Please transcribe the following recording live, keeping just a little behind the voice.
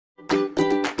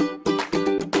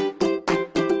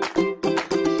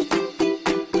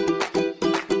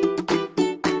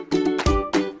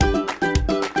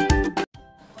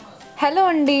Hello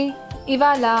అండి,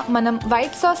 ఇవాళ మనం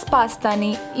వైట్ సాస్ పాస్తాని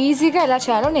ఈజీగా ఎలా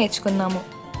చేయాలో నేర్చుకుందాము.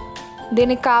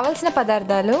 దీనికి కావలసిన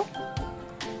పదార్థాలు: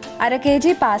 అర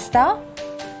కేజీ పాస్తా,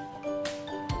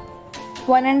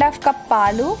 1.5 కప్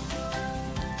పాలు,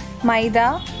 మైదా,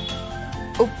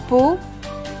 ఉప్పు,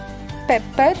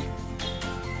 పెప్పర్,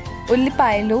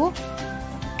 ఉల్లిపాయలు,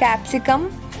 క్యాప్సికమ్,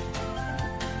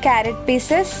 క్యారెట్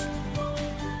పీసెస్,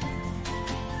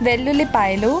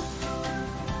 వెల్లుల్లిపాయలు,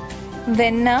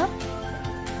 వెన్న,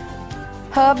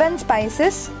 హర్బ్ అండ్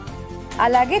స్పైసెస్,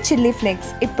 అలాగే చిల్లీ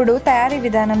ఫ్లేక్స్. ఇప్పుడు తయారీ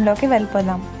విధానంలోకి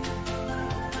వెళ్ళిపోదాం.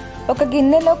 ఒక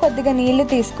గిన్నెలో కొద్దిగా నీళ్లు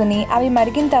తీసుకుని అవి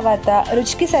మరిగిన తర్వాత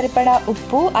రుచికి సరిపడా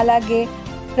ఉప్పు, అలాగే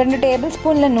 2 టేబుల్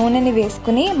స్పూన్ల నూనెని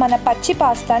వేసుకుని మన పచ్చి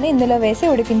పాస్తాని ఇందులో వేసి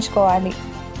ఉడికించుకోవాలి.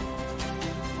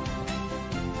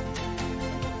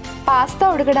 పాస్తా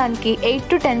ఉడకడానికి 8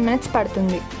 to 10 మినిట్స్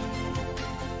పడుతుంది.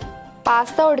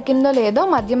 పాస్తా ఉడికిందో లేదో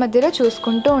మధ్య మధ్యలో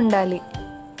చూసుకుంటూ ఉండాలి.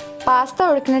 పాస్తా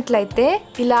ఉడికినట్లయితే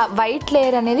ఇలా వైట్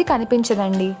లేయర్ అనేది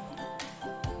కనిపించదండి.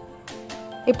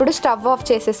 ఇప్పుడు స్టవ్ ఆఫ్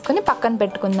చేసేసుకుని పక్కన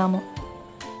పెట్టుకుందాము.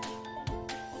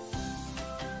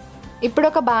 ఇప్పుడు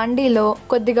ఒక బాండీలో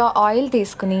కొద్దిగా ఆయిల్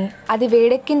తీసుకుని అది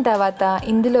వేడెక్కిన తర్వాత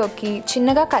ఇందులోకి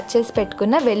చిన్నగా కట్ చేసి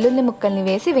పెట్టుకున్న వెల్లుల్లి ముక్కల్ని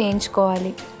వేసి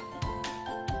వేయించుకోవాలి.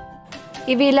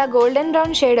 ఇవి ఇలా గోల్డెన్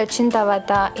బ్రౌన్ షేడ్ వచ్చిన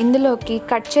తర్వాత ఇందులోకి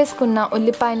కట్ చేసుకున్న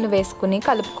ఉల్లిపాయలను వేసుకుని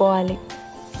కలుపుకోవాలి.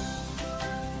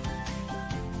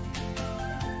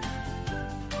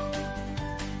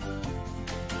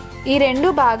 ఈ రెండు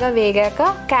బాగా వేగాక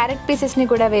క్యారెట్ పీసెస్ని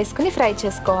కూడా వేసుకుని ఫ్రై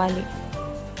చేసుకోవాలి.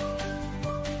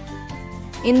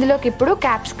 ఇందులోకి ఇప్పుడు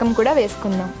క్యాప్సికమ్ కూడా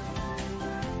వేసుకుందాం.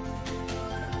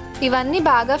 ఇవన్నీ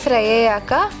బాగా ఫ్రై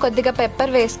అయ్యాక కొద్దిగా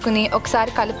పెప్పర్ వేసుకుని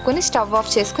ఒకసారి కలుపుకొని స్టవ్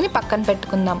ఆఫ్ చేసుకుని పక్కన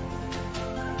పెట్టుకుందాం.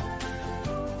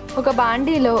 ఒక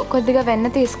బాండీలో కొద్దిగా వెన్న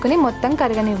తీసుకుని మొత్తం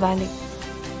కరగనివ్వాలి.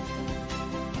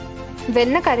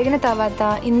 వెన్న కరిగిన తర్వాత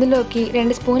ఇందులోకి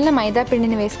 2 స్పూన్ల మైదా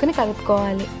పిండిని వేసుకుని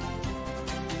కలుపుకోవాలి.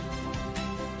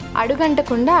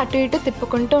 అడుగంటకుండా అటు ఇటు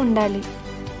తిప్పుకుంటూ ఉండాలి.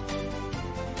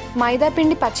 మైదా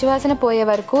పిండి పచ్చివాసన పోయే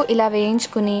వరకు ఇలా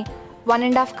వేయించుకుని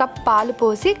 1.5 కప్ పాలు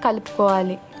పోసి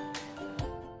కలుపుకోవాలి.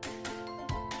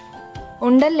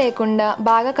 ఉండలు లేకుండా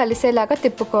బాగా కలిసేలాగా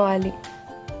తిప్పుకోవాలి.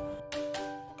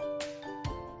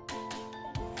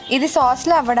 ఇది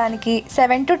సాస్లో అవ్వడానికి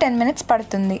 7 to 10 మినిట్స్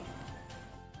పడుతుంది.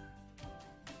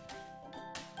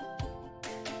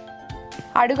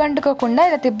 అడుగంటుకోకుండా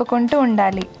ఇలా తిప్పుకుంటూ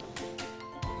ఉండాలి.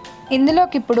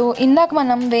 ఇందులోకి ఇప్పుడు ఇందాక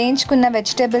మనం వేయించుకున్న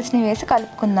వెజిటేబుల్స్ని వేసి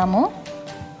కలుపుకుందాము.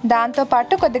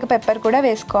 దాంతోపాటు కొద్దిగా పెప్పర్ కూడా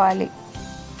వేసుకోవాలి.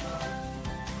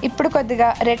 ఇప్పుడు కొద్దిగా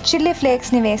రెడ్ చిల్లీ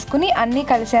ఫ్లేక్స్ని వేసుకుని అన్నీ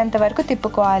కలిసేంత వరకు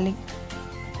తిప్పుకోవాలి.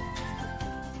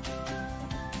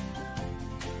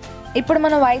 ఇప్పుడు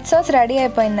మన వైట్ సాస్ రెడీ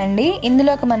అయిపోయిందండి.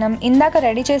 ఇందులోకి మనం ఇందాక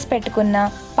రెడీ చేసి పెట్టుకున్న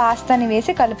పాస్తాని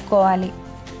వేసి కలుపుకోవాలి.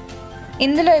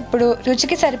 ఇందులో ఇప్పుడు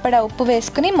రుచికి సరిపడా ఉప్పు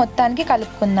వేసుకుని మొత్తానికి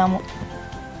కలుపుకుందాము.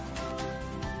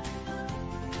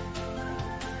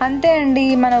 అంతే అండి,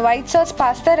 మన వైట్ సాస్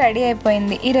పాస్తా రెడీ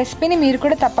అయిపోయింది. ఈ రెసిపీని మీరు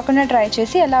కూడా తప్పకుండా ట్రై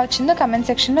చేసి ఎలా వచ్చిందో కమెంట్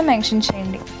సెక్షన్లో మెన్షన్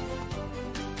చేయండి.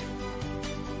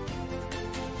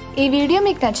 ఈ వీడియో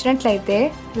మీకు నచ్చినట్లయితే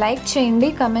లైక్ చేయండి,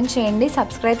 కమెంట్ చేయండి,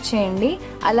 సబ్స్క్రైబ్ చేయండి.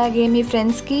 అలాగే మీ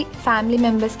ఫ్రెండ్స్కి, ఫ్యామిలీ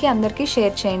మెంబర్స్కి అందరికీ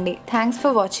షేర్ చేయండి. Thanks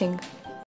for watching.